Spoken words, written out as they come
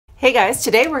Hey guys,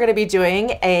 today we're going to be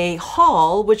doing a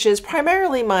haul, which is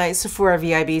primarily my Sephora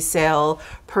VIB sale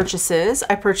purchases.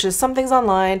 I purchased some things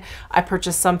online, I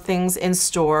purchased some things in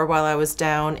store while I was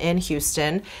down in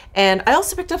Houston, and I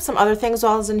also picked up some other things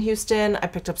while I was in Houston. I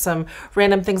picked up some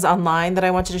random things online that I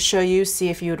wanted to show you, see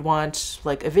if you would want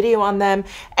like a video on them.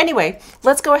 Anyway,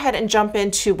 let's go ahead and jump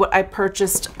into what I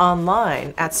purchased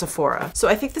online at Sephora. So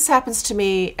I think this happens to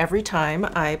me every time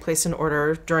I place an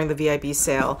order during the VIB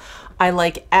sale. I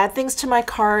like add things to my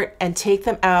cart and take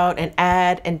them out and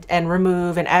add and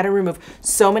remove and add and remove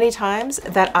so many times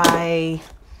that I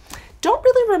don't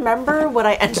really remember what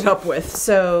I ended up with.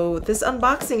 So this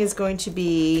unboxing is going to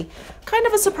be kind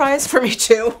of a surprise for me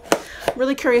too. I'm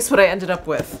really curious what I ended up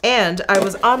with. And I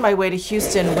was on my way to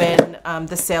Houston when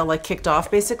the sale like kicked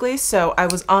off basically. So I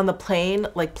was on the plane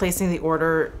like placing the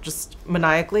order just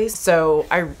maniacally. So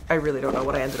I really don't know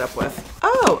what I ended up with.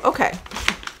 Oh, okay.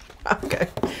 Okay.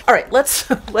 All right, let's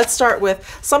start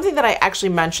with something that I actually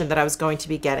mentioned that I was going to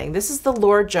be getting. This is the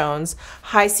Laura Jones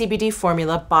High CBD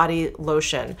Formula Body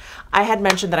Lotion. I had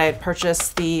mentioned that I had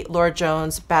purchased the Laura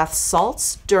Jones bath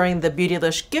salts during the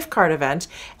Beautylish gift card event,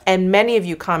 and many of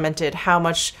you commented how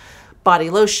much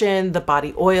body lotion, the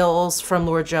body oils from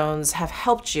Laura Jones have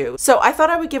helped you. So I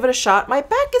thought I would give it a shot. My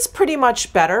back is pretty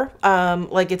much better,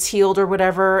 like it's healed or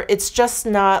whatever. It's just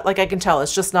not, like I can tell,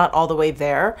 it's just not all the way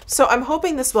there. So I'm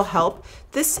hoping this will help.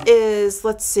 This is,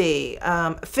 let's see,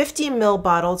 50 ml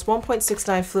bottle. It's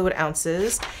 1.69 fluid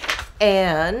ounces.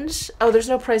 And, oh, there's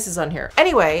no prices on here.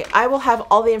 Anyway, I will have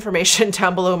all the information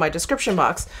down below in my description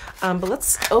box. But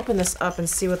let's open this up and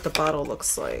see what the bottle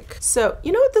looks like. So,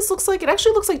 you know what this looks like? It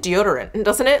actually looks like deodorant,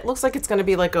 doesn't it? It looks like it's gonna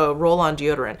be like a roll-on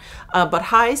deodorant. But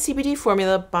high CBD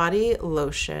formula body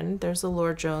lotion. There's the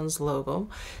Laura Jones logo.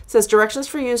 It says directions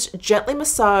for use: gently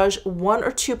massage 1 or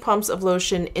 2 pumps of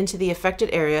lotion into the affected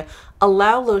area.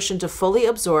 Allow lotion to fully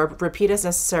absorb. Repeat as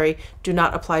necessary. Do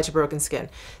not apply to broken skin.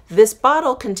 This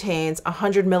bottle contains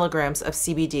 100 milligrams of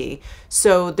CBD.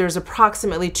 So there's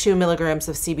approximately 2 milligrams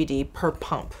of CBD per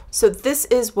pump. So this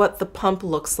is what the pump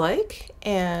looks like.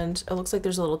 And it looks like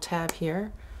there's a little tab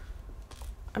here.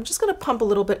 I'm just gonna pump a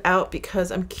little bit out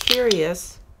because I'm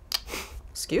curious.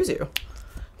 Excuse you.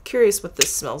 I'm curious what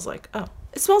this smells like. Oh,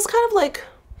 it smells kind of like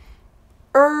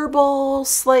herbal,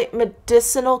 slight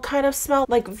medicinal kind of smell,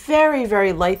 like very,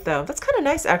 very light though. That's kind of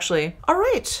nice actually. All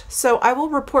right, so I will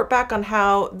report back on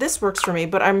how this works for me,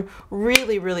 but I'm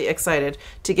really, really excited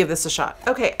to give this a shot.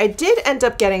 Okay, I did end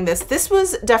up getting this. This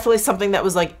was definitely something that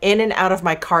was like in and out of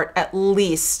my cart at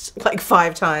least like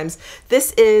 5 times.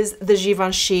 This is the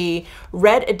Givenchy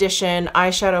Red Edition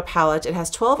eyeshadow palette. It has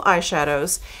 12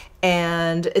 eyeshadows,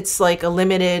 and it's like a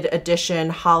limited edition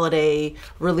holiday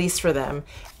release for them.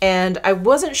 And I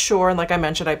wasn't sure, and like I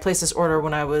mentioned, I placed this order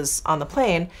when I was on the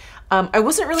plane. I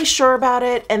wasn't really sure about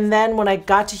it, and then when I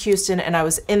got to Houston and I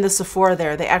was in the Sephora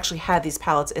there, they actually had these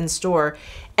palettes in store,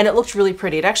 and it looked really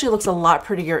pretty. It actually looks a lot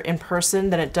prettier in person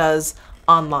than it does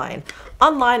online.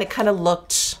 Online, it kind of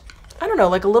looked, I don't know,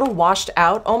 like a little washed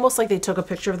out, almost like they took a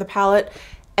picture of the palette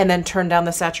and then turned down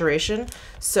the saturation.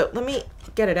 So let me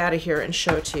get it out of here and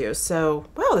show it to you. So,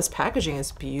 wow, this packaging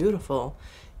is beautiful.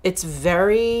 It's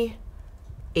very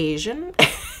Asian.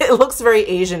 It looks very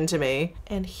Asian to me.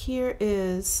 And here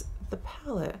is the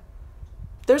palette.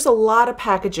 There's a lot of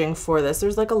packaging for this.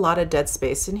 There's like a lot of dead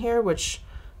space in here, which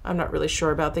I'm not really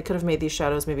sure about. They could have made these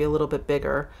shadows maybe a little bit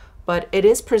bigger, but it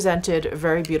is presented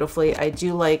very beautifully. I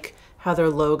do like how their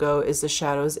logo is the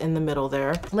shadows in the middle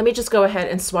there. Let me just go ahead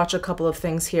and swatch a couple of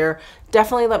things here.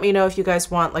 Definitely let me know if you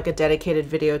guys want like a dedicated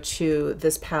video to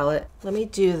this palette. Let me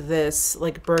do this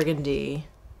like burgundy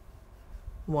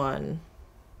one.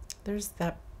 There's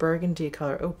that burgundy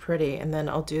color. Oh, pretty. And then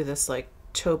I'll do this like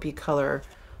taupey color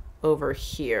over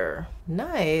here.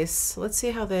 Nice. Let's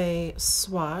see how they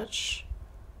swatch.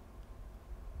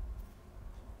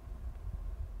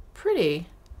 Pretty.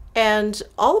 And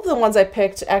all of the ones I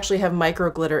picked actually have micro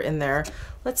glitter in there.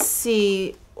 Let's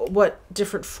see what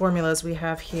different formulas we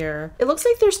have here. It looks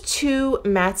like there's 2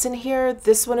 mattes in here.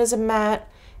 This one is a matte,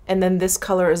 and then this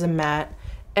color is a matte.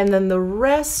 And then the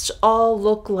rest all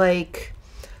look like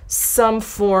some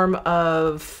form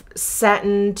of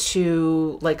satin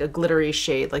to like a glittery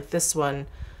shade. Like this one,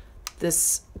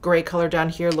 this gray color down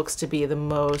here looks to be the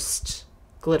most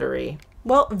glittery.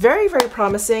 Well, very, very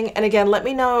promising. And again, let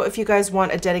me know if you guys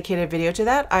want a dedicated video to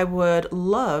that. I would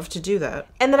love to do that.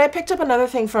 And then I picked up another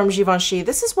thing from Givenchy.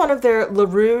 This is one of their Le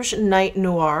Rouge Night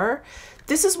Noir.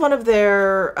 This is one of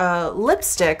their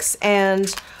lipsticks,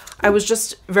 and I was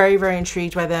just very, very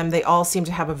intrigued by them. They all seem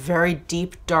to have a very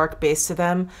deep, dark base to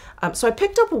them. So I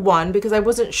picked up one because I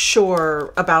wasn't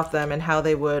sure about them and how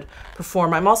they would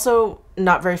perform. I'm also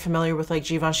not very familiar with like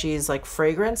Givenchy's like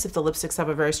fragrance, if the lipsticks have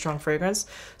a very strong fragrance.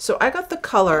 So I got the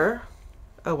color,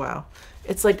 oh wow,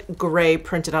 it's like gray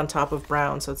printed on top of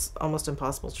brown, so it's almost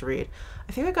impossible to read.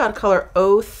 I think I got color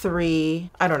 03,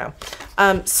 I don't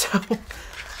know.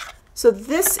 So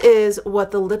this is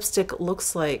what the lipstick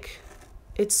looks like.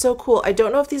 It's so cool. I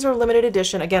don't know if these are limited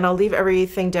edition. Again, I'll leave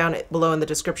everything down below in the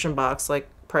description box, like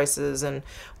prices and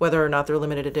whether or not they're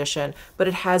limited edition, but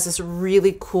it has this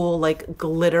really cool like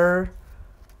glitter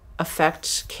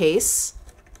effect case,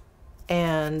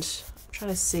 and I'm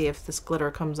trying to see if this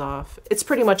glitter comes off. It's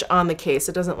pretty much on the case.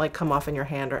 It doesn't like come off in your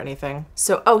hand or anything.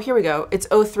 So, oh, here we go. It's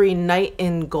 03 Night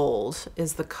in Gold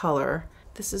is the color.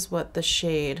 This is what the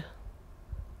shade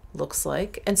looks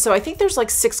like. And so I think there's like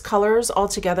 6 colors all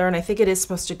together, and I think it is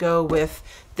supposed to go with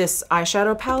this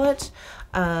eyeshadow palette.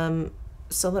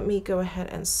 So let me go ahead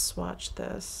and swatch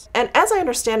this. And as I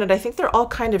understand it, I think they're all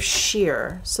kind of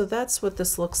sheer. So that's what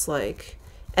this looks like.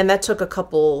 And that took a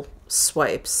couple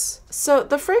swipes. So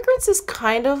the fragrance is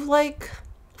kind of like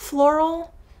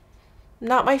floral.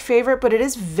 Not my favorite, but it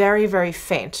is very, very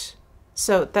faint.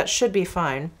 So that should be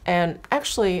fine. And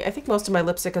actually, I think most of my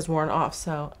lipstick has worn off,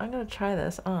 so I'm gonna try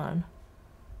this on.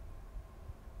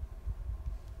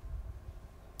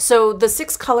 So the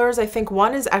 6 colors, I think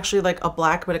one is actually like a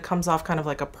black, but it comes off kind of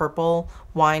like a purple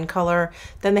wine color.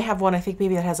 Then they have one, I think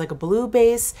maybe that has like a blue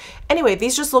base. Anyway,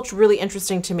 these just looked really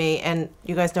interesting to me, and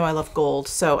you guys know I love gold,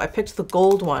 so I picked the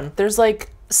gold one. There's like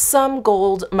some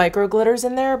gold micro glitters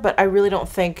in there, but I really don't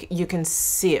think you can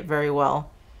see it very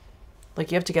well. Like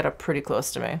you have to get up pretty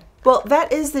close to me. Well,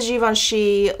 that is the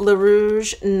Givenchy Le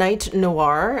Rouge Night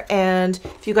Noir. And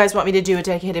if you guys want me to do a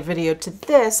dedicated video to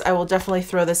this, I will definitely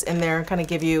throw this in there and kind of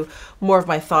give you more of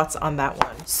my thoughts on that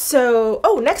one. So,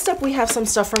 oh, next up we have some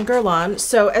stuff from Guerlain.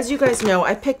 So as you guys know,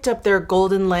 I picked up their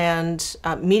Golden Land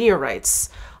meteorites,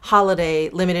 holiday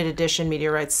limited edition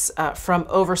meteorites from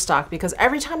Overstock, because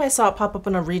every time I saw it pop up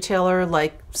in a retailer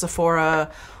like Sephora,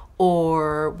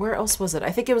 or where else was it?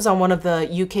 I think it was on one of the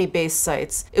UK based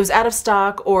sites. It was out of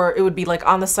stock, or it would be like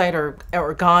on the site or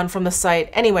gone from the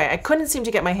site. Anyway, I couldn't seem to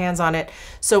get my hands on it.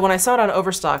 So when I saw it on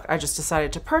Overstock, I just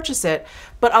decided to purchase it.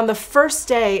 But on the first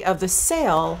day of the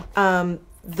sale,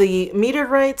 the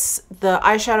meteorites, the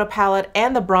eyeshadow palette,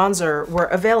 and the bronzer were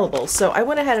available. So I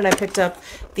went ahead and I picked up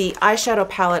the eyeshadow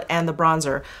palette and the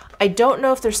bronzer. I don't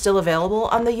know if they're still available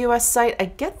on the US site. I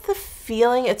get the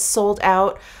feeling it's sold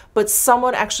out, but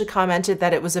someone actually commented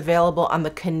that it was available on the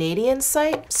Canadian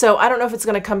site. So I don't know if it's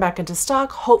gonna come back into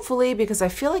stock, hopefully, because I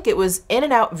feel like it was in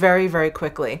and out very, very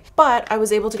quickly. But I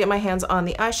was able to get my hands on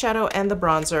the eyeshadow and the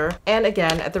bronzer. And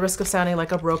again, at the risk of sounding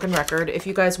like a broken record, if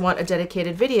you guys want a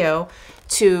dedicated video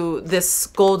to this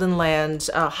Golden Land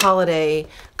holiday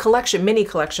collection, mini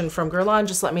collection from Guerlain,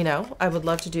 just let me know. I would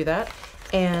love to do that.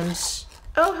 And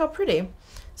oh, how pretty.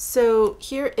 So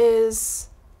here is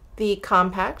the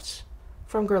compact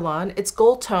from Guerlain. It's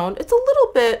gold toned. It's a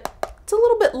little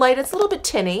bit light. It's a little bit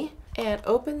tinny, and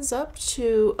opens up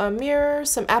to a mirror,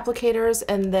 some applicators,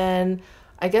 and then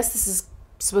I guess this is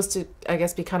supposed to, I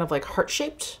guess, be kind of like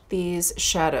heart-shaped, these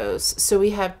shadows. So we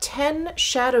have 10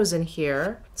 shadows in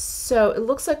here. So it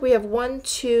looks like we have 1,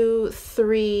 2,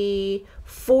 3,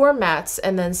 4 mattes,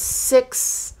 and then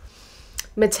 6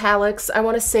 metallics. I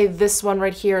want to say this one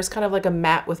right here is kind of like a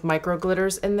matte with micro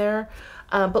glitters in there.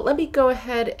 But let me go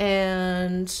ahead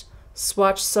and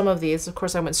swatch some of these. Of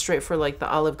course, I went straight for like the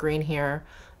olive green here,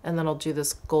 and then I'll do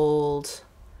this gold,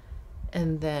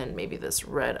 and then maybe this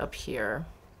red up here.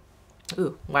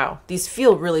 Ooh, wow. These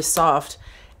feel really soft,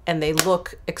 and they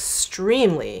look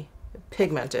extremely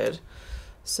pigmented.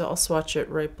 So I'll swatch it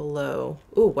right below.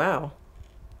 Ooh, wow.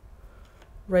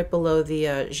 Right below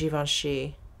the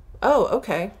Givenchy. Oh,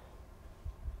 okay.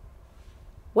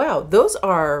 Wow, those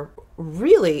are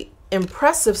really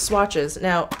impressive swatches.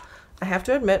 Now, I have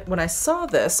to admit, when I saw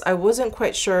this, I wasn't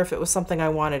quite sure if it was something I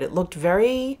wanted. It looked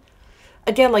very,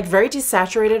 again, like very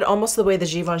desaturated, almost the way the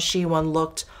Givenchy one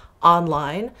looked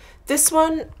online. This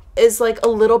one is like a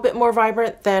little bit more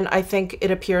vibrant than I think it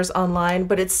appears online,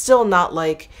 but it's still not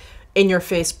like in your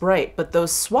face bright. But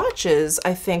those swatches,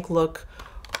 I think, look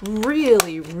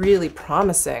really, really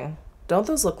promising. Don't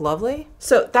those look lovely?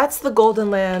 So that's the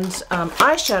Golden Land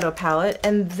eyeshadow palette.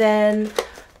 And then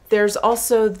there's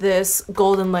also this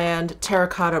Golden Land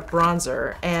terracotta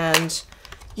bronzer, and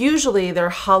usually their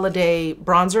holiday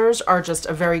bronzers are just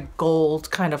a very gold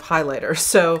kind of highlighter.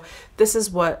 So this is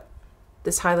what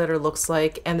this highlighter looks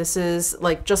like, and this is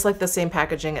like just like the same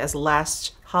packaging as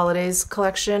last holiday's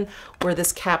collection, where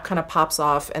this cap kind of pops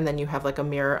off and then you have like a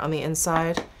mirror on the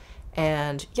inside.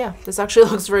 And yeah, this actually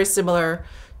looks very similar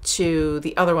to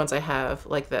the other ones I have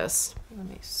like this. Let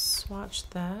me swatch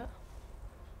that.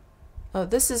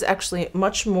 This is actually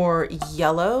much more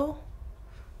yellow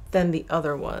than the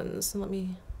other ones. Let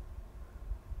me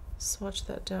swatch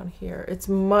that down here. It's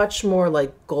much more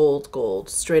like gold,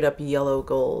 straight up yellow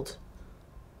gold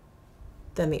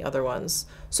than the other ones.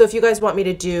 So if you guys want me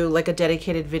to do like a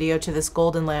dedicated video to this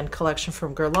Golden Land collection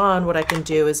from Guerlain, what I can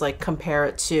do is like compare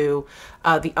it to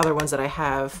the other ones that I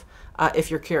have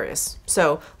if you're curious.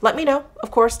 So let me know,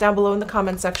 of course, down below in the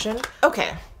comment section.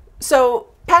 Okay, so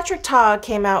Patrick Ta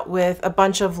came out with a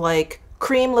bunch of like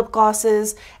cream lip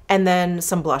glosses and then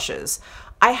some blushes.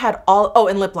 I had all, oh,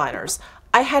 and lip liners.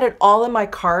 I had it all in my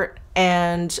cart,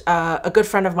 and a good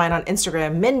friend of mine on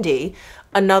Instagram, Mindy,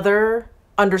 another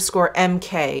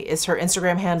 _MK is her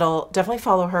Instagram handle. Definitely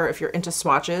follow her if you're into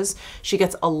swatches. She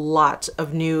gets a lot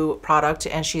of new product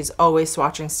and she's always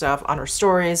swatching stuff on her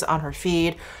stories, on her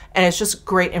feed. And it's just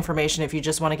great information if you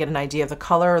just want to get an idea of the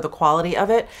color or the quality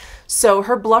of it. So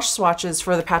her blush swatches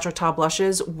for the Patrick Ta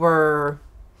blushes were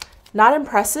not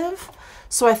impressive.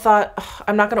 So I thought,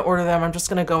 I'm not going to order them. I'm just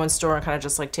going to go in store and kind of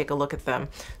just like take a look at them.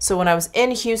 So when I was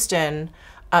in Houston,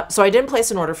 so I didn't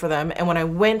place an order for them. And when I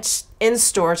went in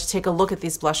store to take a look at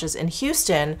these blushes in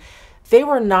Houston, they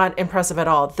were not impressive at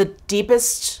all. The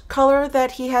deepest color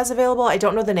that he has available, I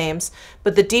don't know the names,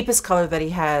 but the deepest color that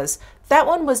he has, that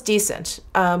one was decent.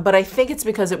 But I think it's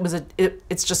because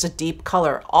it's just a deep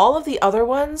color. All of the other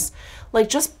ones, like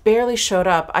just barely showed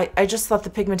up. I just thought the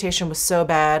pigmentation was so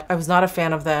bad. I was not a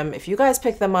fan of them. If you guys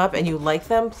pick them up and you like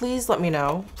them, please let me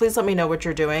know. Please let me know what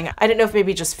you're doing. I didn't know if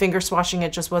maybe just finger swatching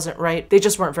it just wasn't right. They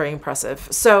just weren't very impressive.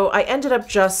 So I ended up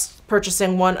just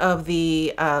purchasing one of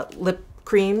the lip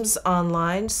creams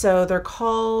online. So they're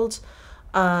called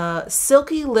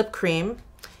Silky Lip Cream.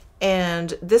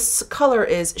 And this color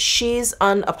is She's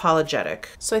Unapologetic.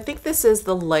 So I think this is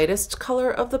the lightest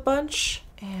color of the bunch.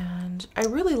 And I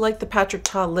really like the Patrick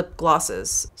Ta lip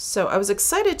glosses. So I was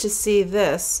excited to see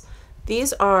this.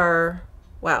 These are,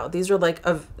 wow, these are like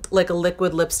a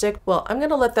liquid lipstick. Well, I'm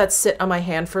gonna let that sit on my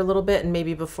hand for a little bit, and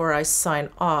maybe before I sign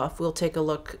off, we'll take a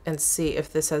look and see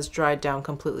if this has dried down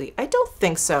completely. I don't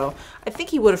think so. I think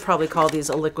he would have probably called these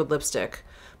a liquid lipstick.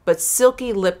 But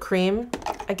Silky Lip Cream,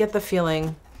 I get the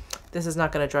feeling this is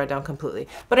not gonna dry down completely.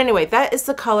 But anyway, that is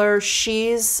the color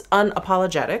She's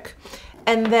Unapologetic.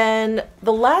 And then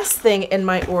the last thing in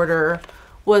my order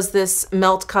was this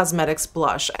Melt Cosmetics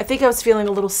blush. I think I was feeling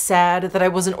a little sad that I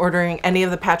wasn't ordering any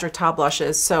of the Patrick Ta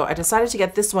blushes, so I decided to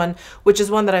get this one, which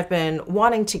is one that I've been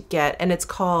wanting to get, and it's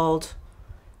called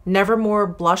Nevermore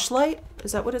Blush Light.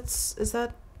 Is that what is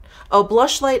that? Oh,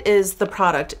 Blush Light is the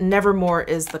product, Nevermore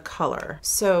is the color.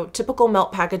 So typical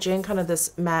melt packaging, kind of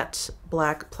this matte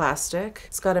black plastic.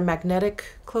 It's got a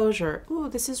magnetic closure. Ooh,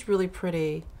 this is really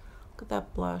pretty. Look at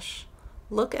that blush.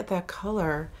 Look at that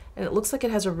color. And it looks like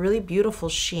it has a really beautiful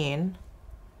sheen.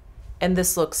 And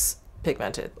this looks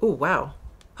pigmented. Ooh, wow.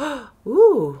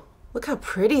 Ooh, look how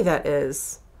pretty that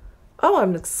is. Oh,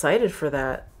 I'm excited for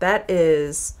that. That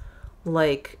is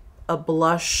like a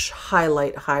blush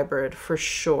highlight hybrid for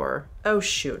sure. Oh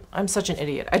shoot, I'm such an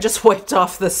idiot. I just wiped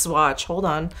off the swatch. Hold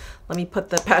on. Let me put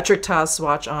the Patrick Ta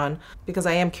swatch on because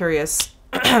I am curious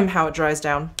how it dries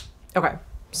down. Okay.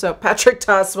 So Patrick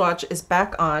Ta swatch is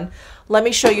back on. Let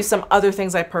me show you some other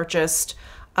things I purchased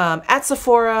at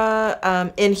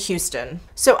Sephora in Houston.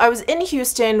 So I was in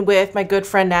Houston with my good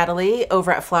friend Natalie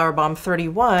over at Flower Bomb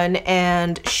 31,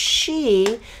 and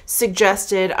she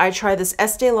suggested I try this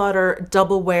Estee Lauder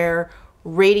Double Wear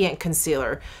Radiant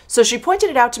Concealer. So she pointed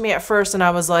it out to me at first and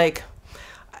I was like,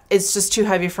 it's just too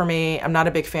heavy for me. I'm not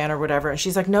a big fan or whatever. And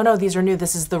she's like, no, these are new.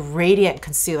 This is the Radiant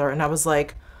Concealer. And I was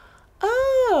like,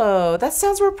 oh, that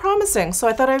sounds real promising. So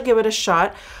I thought I'd give it a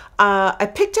shot. I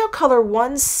picked out color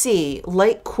 1C,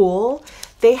 Light Cool.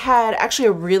 They had actually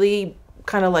a really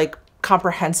kind of like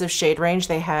comprehensive shade range.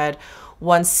 They had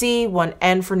 1C,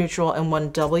 1N for neutral, and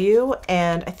 1W.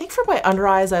 And I think for my under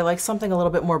eyes, I like something a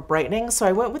little bit more brightening. So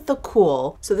I went with the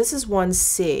cool. So this is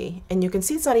 1C. And you can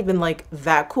see it's not even like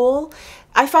that cool.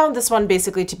 I found this one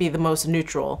basically to be the most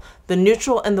neutral. The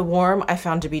neutral and the warm I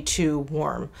found to be too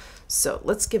warm. So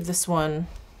let's give this one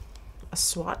a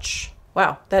swatch.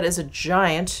 Wow, that is a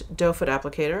giant doe foot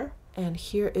applicator. And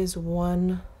here is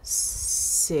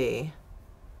 1C.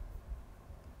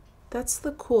 That's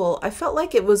the cool. I felt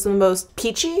like it was the most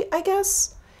peachy, I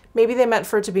guess. Maybe they meant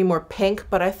for it to be more pink,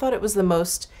 but I thought it was the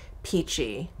most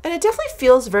peachy. And it definitely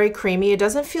feels very creamy. It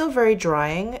doesn't feel very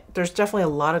drying. There's definitely a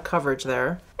lot of coverage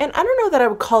there. And I don't know that I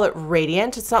would call it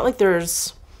radiant. It's not like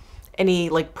there's any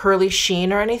like pearly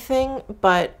sheen or anything,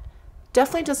 but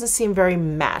Definitely doesn't seem very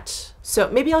matte. So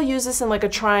maybe I'll use this in like a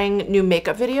trying new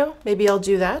makeup video. Maybe I'll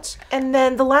do that. And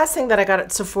then the last thing that I got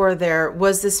at Sephora there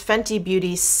was this Fenty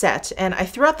Beauty set. And I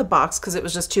threw out the box because it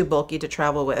was just too bulky to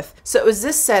travel with. So it was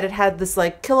this set. It had this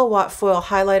like kilowatt foil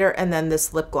highlighter and then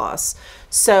this lip gloss.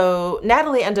 So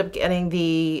Natalie ended up getting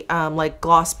the like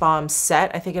gloss bomb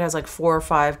set. I think it has like 4 or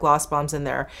 5 gloss bombs in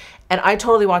there. And I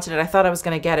totally wanted it. I thought I was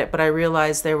going to get it, but I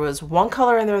realized there was one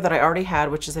color in there that I already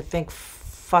had, which is I think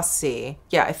Fussy.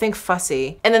 Yeah, I think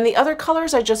Fussy. And then the other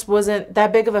colors I just wasn't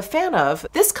that big of a fan of.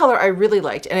 This color I really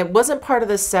liked, and it wasn't part of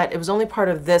this set. It was only part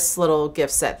of this little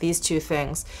gift set, these 2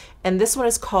 things. And this one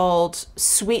is called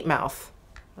Sweet Mouth.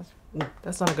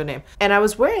 That's not a good name. And I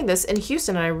was wearing this in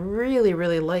Houston and I really,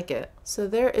 really like it. So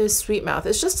there is Sweet Mouth.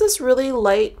 It's just this really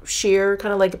light, sheer,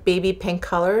 kind of like baby pink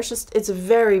color. It's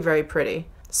very, very pretty.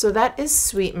 So that is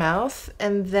Sweet Mouth.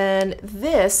 And then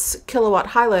this kilowatt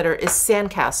highlighter is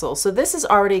Sandcastle. So this is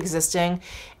already existing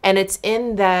and it's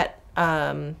in that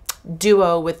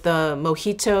duo with the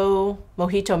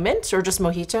Mojito Mint or just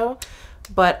Mojito.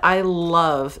 But I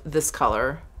love this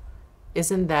color.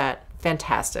 Isn't that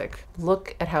fantastic?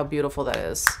 Look at how beautiful that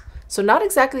is. So not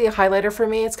exactly a highlighter for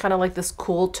me. It's kind of like this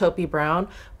cool taupey brown,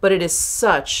 but it is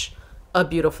such a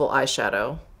beautiful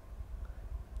eyeshadow.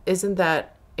 Isn't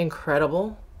that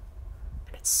incredible?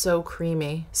 It's so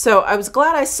creamy. So I was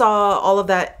glad I saw all of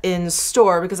that in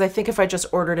store because I think if I just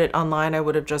ordered it online, I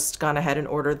would have just gone ahead and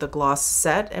ordered the gloss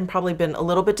set and probably been a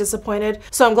little bit disappointed.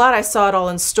 So I'm glad I saw it all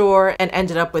in store and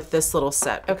ended up with this little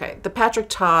set. Okay, the Patrick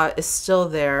Ta is still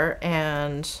there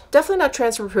and definitely not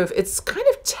transfer proof. It's kind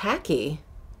of tacky.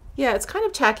 Yeah, it's kind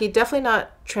of tacky, definitely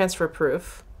not transfer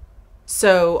proof.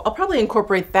 So I'll probably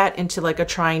incorporate that into like a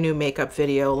trying new makeup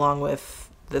video along with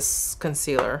this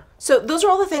concealer. So those are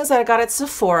all the things that I got at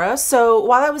Sephora. So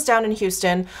while I was down in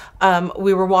Houston,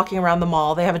 we were walking around the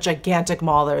mall. They have a gigantic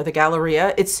mall there, the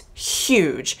Galleria. It's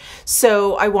huge.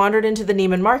 So I wandered into the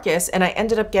Neiman Marcus and I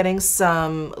ended up getting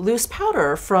some loose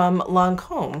powder from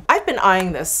Lancome. I've been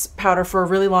eyeing this powder for a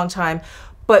really long time,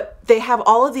 but they have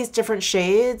all of these different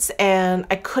shades and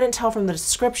I couldn't tell from the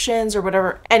descriptions or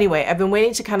whatever. Anyway, I've been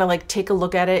waiting to kind of like take a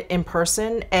look at it in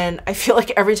person and I feel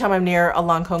like every time I'm near a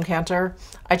Lancome counter,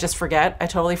 I just forget. I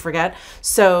totally forget.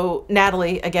 So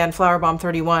Natalie, again, Flower Bomb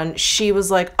 31, she was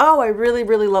like, oh, I really,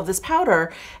 really love this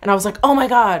powder. And I was like, oh my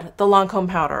God, the Lancome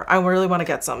powder. I really want to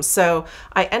get some. So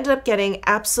I ended up getting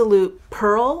Absolute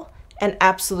Pearl and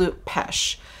Absolute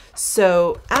Pesh.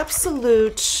 So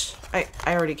Absolute, I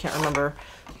already can't remember.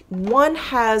 One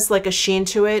has like a sheen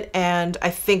to it and I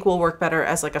think will work better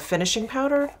as like a finishing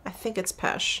powder. I think it's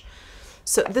Pesh.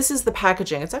 So this is the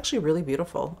packaging. It's actually really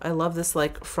beautiful. I love this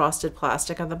like frosted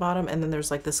plastic on the bottom and then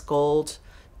there's like this gold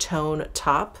tone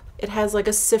top. It has like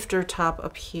a sifter top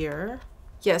up here.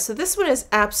 Yeah, so this one is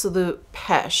Absolute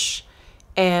Pesh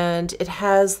and it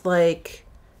has like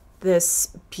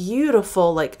this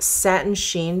beautiful like satin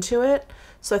sheen to it.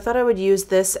 So I thought I would use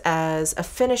this as a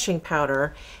finishing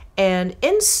powder. And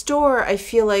in store, I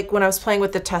feel like when I was playing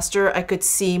with the tester, I could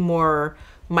see more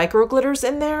micro glitters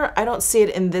in there. I don't see it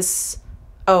in this.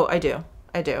 Oh, I do.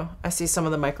 I see some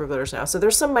of the micro glitters now. So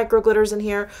there's some micro glitters in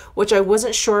here, which I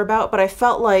wasn't sure about, but I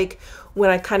felt like when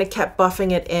I kind of kept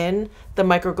buffing it in, the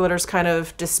micro glitters kind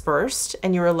of dispersed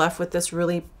and you were left with this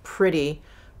really pretty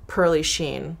pearly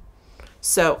sheen.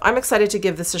 So I'm excited to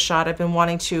give this a shot. I've been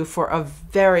wanting to for a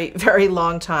very, very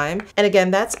long time. And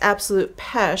again, that's Absolute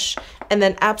Pesh. And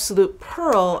then Absolute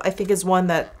Pearl, I think is one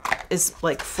that is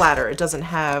like flatter. It doesn't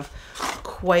have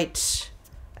quite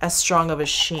as strong of a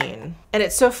sheen. And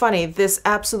it's so funny, this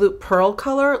Absolute Pearl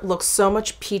color looks so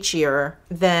much peachier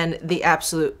than the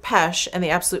Absolute Pesh. And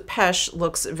the Absolute Pesh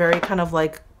looks very kind of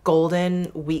like golden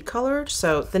wheat colored.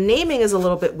 So the naming is a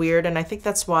little bit weird and I think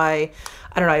that's why,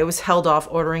 I don't know, I was held off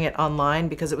ordering it online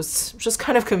because it was just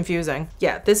kind of confusing.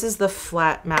 Yeah, this is the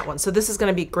flat matte one. So this is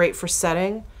going to be great for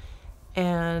setting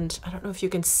and I don't know if you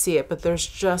can see it, but there's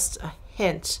just a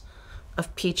hint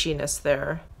of peachiness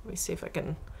there. Let me see if I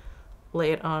can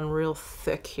lay it on real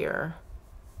thick here.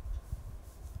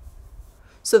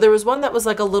 So there was one that was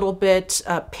like a little bit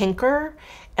pinker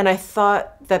and I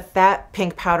thought that that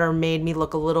pink powder made me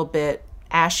look a little bit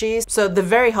ashy. So the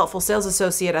very helpful sales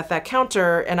associate at that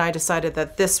counter and I decided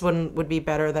that this one would be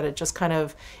better, that it just kind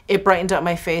of, it brightened up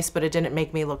my face, but it didn't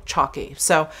make me look chalky.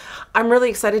 So I'm really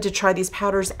excited to try these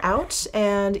powders out.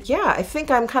 And yeah, I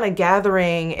think I'm kind of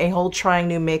gathering a whole trying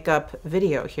new makeup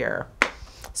video here.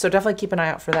 So definitely keep an eye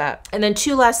out for that. And then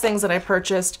 2 last things that I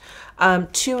purchased.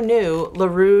 2 new Le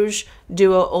Rouge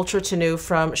Duo Ultra Tenue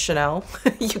from Chanel.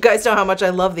 You guys know how much I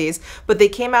love these, but they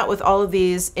came out with all of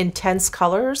these intense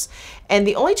colors. And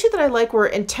the only 2 that I like were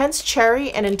Intense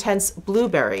Cherry and Intense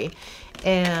Blueberry.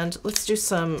 And let's do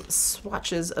some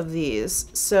swatches of these.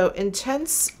 So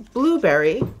Intense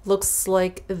Blueberry looks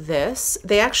like this.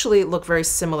 They actually look very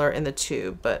similar in the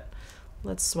tube, but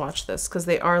let's swatch this because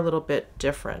they are a little bit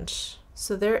different.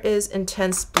 So there is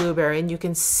Intense Blueberry, and you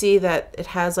can see that it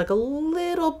has like a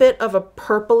little bit of a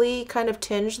purpley kind of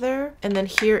tinge there. And then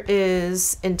here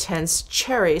is Intense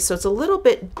Cherry. So it's a little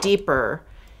bit deeper.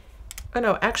 Oh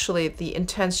no, actually the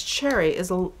Intense Cherry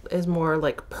is more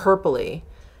like purpley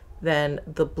than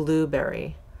the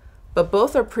blueberry, but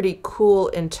both are pretty cool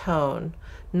in tone.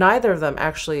 Neither of them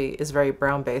actually is very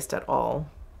brown based at all,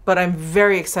 but I'm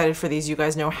very excited for these. You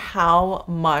guys know how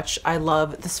much I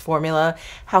love this formula,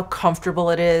 how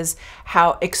comfortable it is,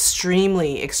 how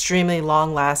extremely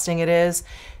long lasting it is.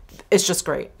 It's just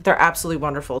great. They're absolutely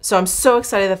wonderful. So I'm so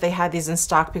excited that they had these in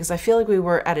stock because I feel like we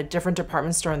were at a different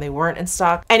department store and they weren't in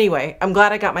stock. Anyway, I'm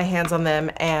glad I got my hands on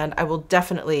them, and I will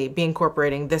definitely be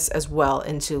incorporating this as well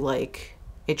into like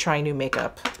a trying new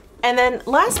makeup. And then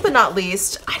last but not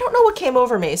least, I don't know what came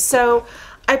over me. So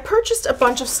I purchased a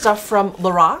bunch of stuff from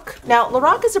Lorac. Now,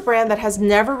 Lorac is a brand that has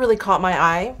never really caught my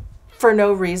eye for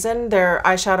no reason. Their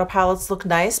eyeshadow palettes look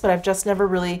nice, but I've just never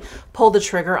really pulled the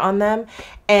trigger on them.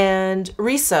 And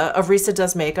Risa of Risa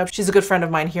Does Makeup, she's a good friend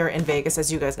of mine here in Vegas,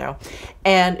 as you guys know,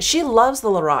 and she loves the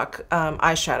Lorac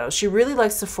eyeshadows. She really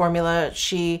likes the formula.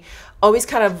 She always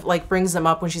kind of like brings them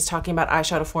up when she's talking about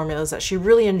eyeshadow formulas that she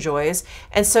really enjoys.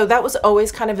 And so that was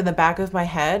always kind of in the back of my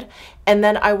head. And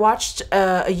then I watched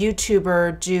a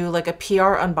YouTuber do like a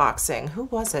PR unboxing. Who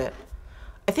was it?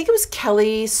 I think it was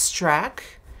Kelly Strack.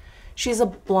 She's a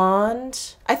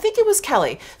blonde. I think it was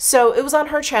Kelly. So it was on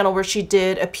her channel where she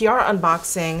did a PR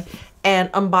unboxing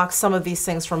and unboxed some of these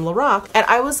things from Lorac. And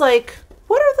I was like,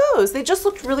 what are those? They just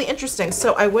looked really interesting.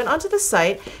 So I went onto the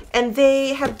site and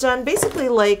they have done basically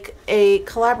like a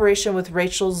collaboration with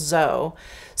Rachel Zoe.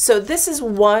 So this is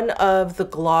one of the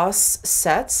gloss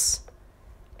sets.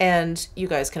 And you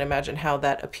guys can imagine how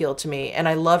that appealed to me. And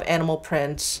I love animal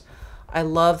print. I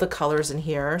love the colors in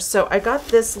here. So I got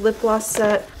this lip gloss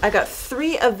set. I got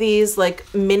 3 of these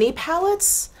like mini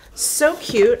palettes. So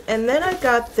cute. And then I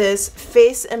got this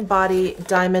Face and Body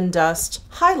Diamond Dust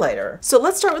highlighter. So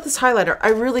let's start with this highlighter. I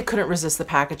really couldn't resist the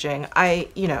packaging.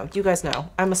 You know, you guys know,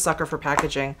 I'm a sucker for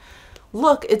packaging.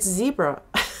 Look, it's zebra.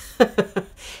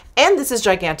 And this is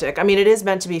gigantic. I mean, it is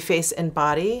meant to be face and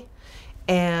body.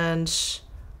 And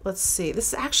let's see,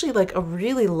 this is actually like a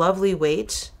really lovely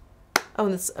weight. Oh,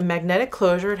 and it's a magnetic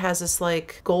closure. It has this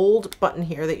like gold button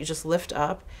here that you just lift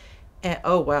up. And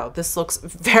oh wow, this looks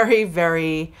very,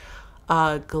 very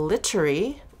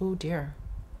glittery. Oh dear.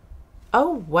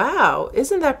 Oh wow,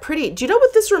 isn't that pretty? Do you know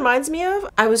what this reminds me of?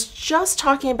 I was just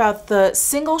talking about the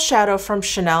single shadow from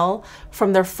Chanel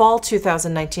from their fall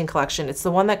 2019 collection. It's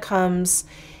the one that comes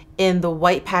in the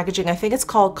white packaging. I think it's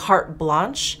called Carte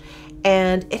Blanche.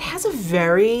 And it has a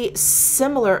very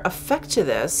similar effect to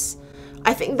this.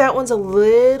 I think that one's a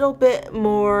little bit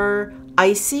more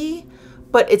icy,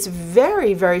 but it's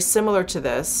very, very similar to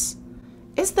this.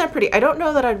 Isn't that pretty? I don't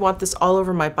know that I'd want this all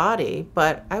over my body,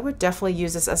 but I would definitely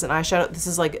use this as an eyeshadow. This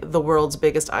is like the world's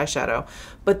biggest eyeshadow,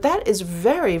 but that is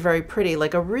very, very pretty.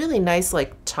 Like a really nice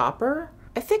like topper.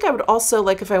 I think I would also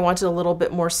like, if I wanted a little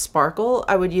bit more sparkle,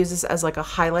 I would use this as like a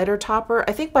highlighter topper.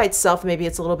 I think by itself, maybe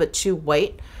it's a little bit too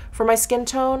white for my skin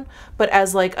tone, but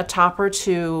as like a topper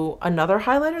to another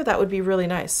highlighter, that would be really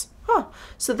nice. Huh.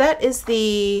 So that is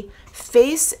the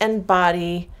Face and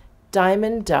Body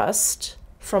Diamond Dust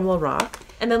from Lorac.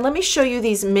 And then let me show you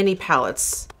these mini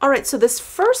palettes. All right, so this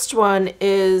first one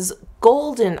is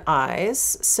Golden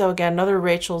Eyes. So again, another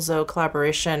Rachel Zoe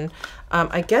collaboration.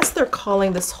 I guess they're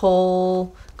calling this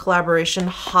whole collaboration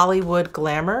Hollywood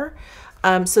Glamour.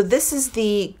 So this is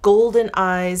the Golden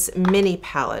Eyes mini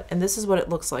palette, and this is what it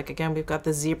looks like. Again, we've got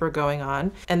the zebra going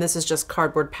on, and this is just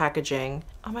cardboard packaging.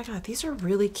 Oh my God, these are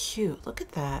really cute. Look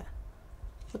at that.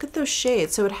 Look at those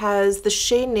shades. So it has the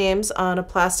shade names on a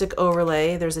plastic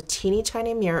overlay. There's a teeny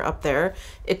tiny mirror up there.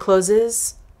 It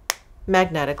closes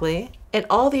magnetically, and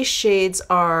all these shades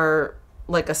are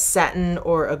like a satin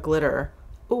or a glitter.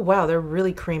 Oh wow, they're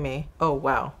really creamy. Oh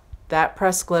wow. That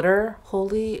pressed glitter,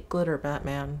 holy glitter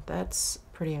Batman. That's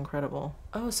pretty incredible.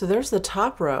 Oh, so there's the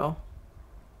top row.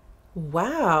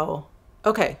 Wow.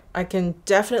 Okay, I can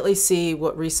definitely see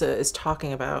what Risa is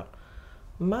talking about.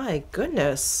 My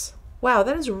goodness. Wow,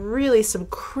 that is really some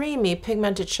creamy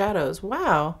pigmented shadows.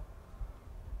 Wow.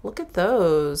 Look at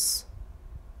those.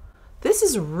 This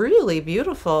is really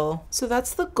beautiful. So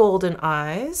that's the Golden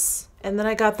Eyes. And then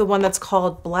I got the one that's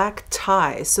called Black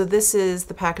Tie. So this is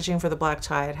the packaging for the black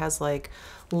tie. It has like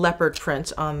leopard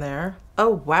print on there. Oh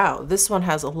wow, this one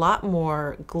has a lot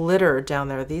more glitter down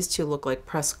there. These two look like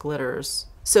pressed glitters.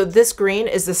 So this green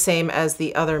is the same as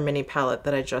the other mini palette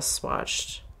that I just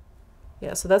swatched.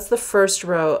 Yeah, so that's the first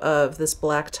row of this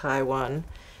black tie one.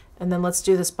 And then let's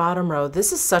do this bottom row.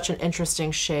 This is such an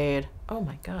interesting shade. Oh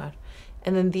my God.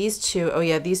 And then these two, oh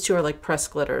yeah, these two are like pressed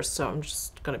glitters, so I'm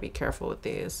just gonna be careful with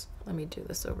these. Let me do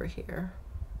this over here.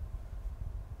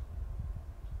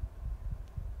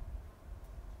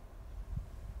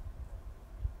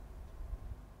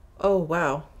 Oh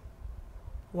wow.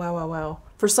 Wow, wow, wow.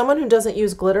 For someone who doesn't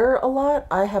use glitter a lot,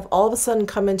 I have all of a sudden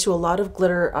come into a lot of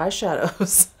glitter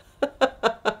eyeshadows.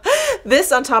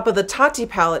 This on top of the Tati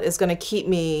palette is going to keep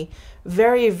me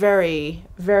very, very,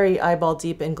 very eyeball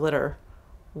deep in glitter.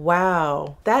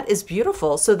 Wow, that is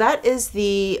beautiful. So that is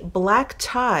the black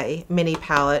tie mini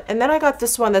palette. And then I got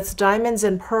this one that's diamonds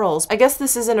and pearls. I guess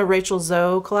this isn't a Rachel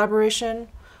Zoe collaboration.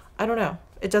 I don't know.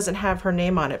 It doesn't have her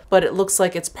name on it, but it looks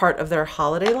like it's part of their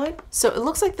holiday line. So it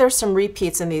looks like there's some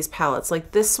repeats in these palettes.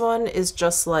 Like this one is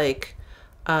just like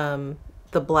the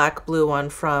black blue one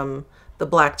from the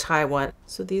black tie one.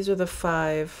 So these are the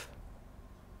 5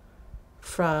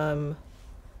 from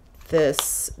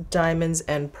this Diamonds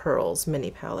and Pearls mini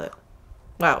palette.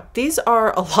 Wow, these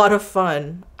are a lot of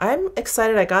fun. I'm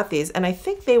excited I got these, and I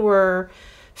think they were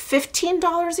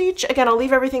 $15 each. Again, I'll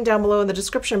leave everything down below in the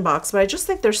description box, but I just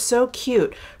think they're so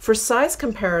cute. For size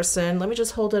comparison, let me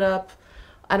just hold it up.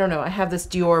 I don't know, I have this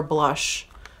Dior blush.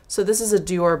 So this is a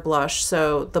Dior blush,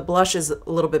 so the blush is a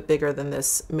little bit bigger than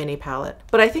this mini palette.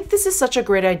 But I think this is such a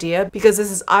great idea because this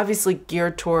is obviously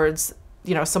geared towards,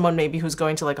 you know, someone maybe who's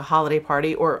going to like a holiday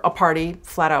party or a party,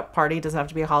 flat out party, it doesn't have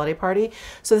to be a holiday party.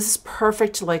 So this is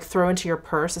perfect to like throw into your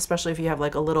purse, especially if you have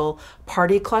like a little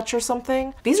party clutch or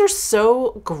something. These are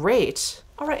so great.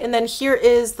 All right, and then here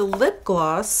is the lip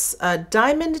gloss,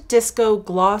 Diamond Disco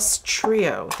Gloss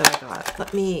Trio that I got.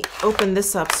 Let me open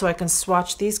this up so I can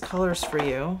swatch these colors for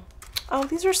you. Oh,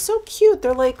 these are so cute.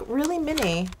 They're like really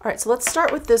mini. All right, so let's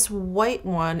start with this white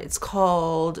one. It's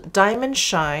called Diamond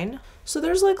Shine. So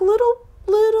there's like little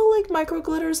like micro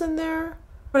glitters in there,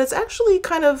 but it's actually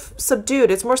kind of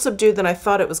subdued. It's more subdued than I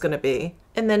thought it was gonna be.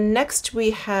 And then next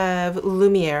we have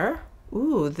Lumiere.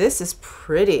 Ooh, this is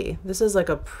pretty. This is like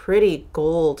a pretty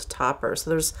gold topper. So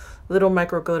there's little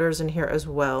micro glitters in here as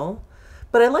well.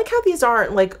 But I like how these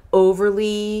aren't like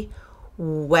overly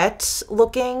wet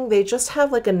looking. They just have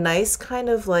like a nice kind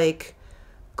of like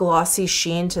glossy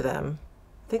sheen to them.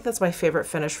 I think that's my favorite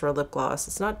finish for a lip gloss.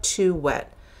 It's not too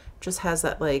wet. It just has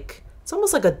that like, it's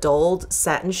almost like a dulled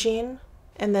satin sheen.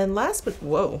 And then last but,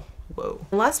 whoa.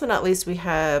 And last but not least, we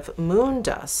have Moon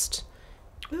Dust.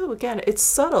 Ooh, again, it's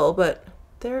subtle, but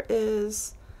there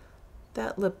is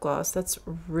that lip gloss. That's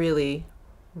really,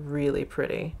 really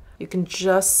pretty. You can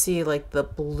just see like the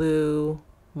blue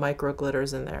micro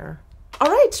glitters in there. All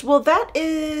right, well, that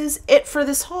is it for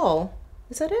this haul.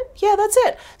 Is that it? Yeah, that's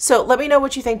it. So let me know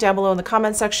what you think down below in the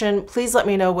comment section. Please let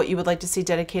me know what you would like to see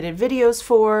dedicated videos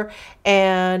for,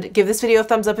 and give this video a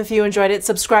thumbs up if you enjoyed it.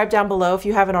 Subscribe down below if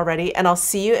you haven't already, and I'll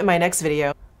see you in my next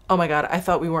video. Oh my God, I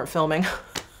thought we weren't filming.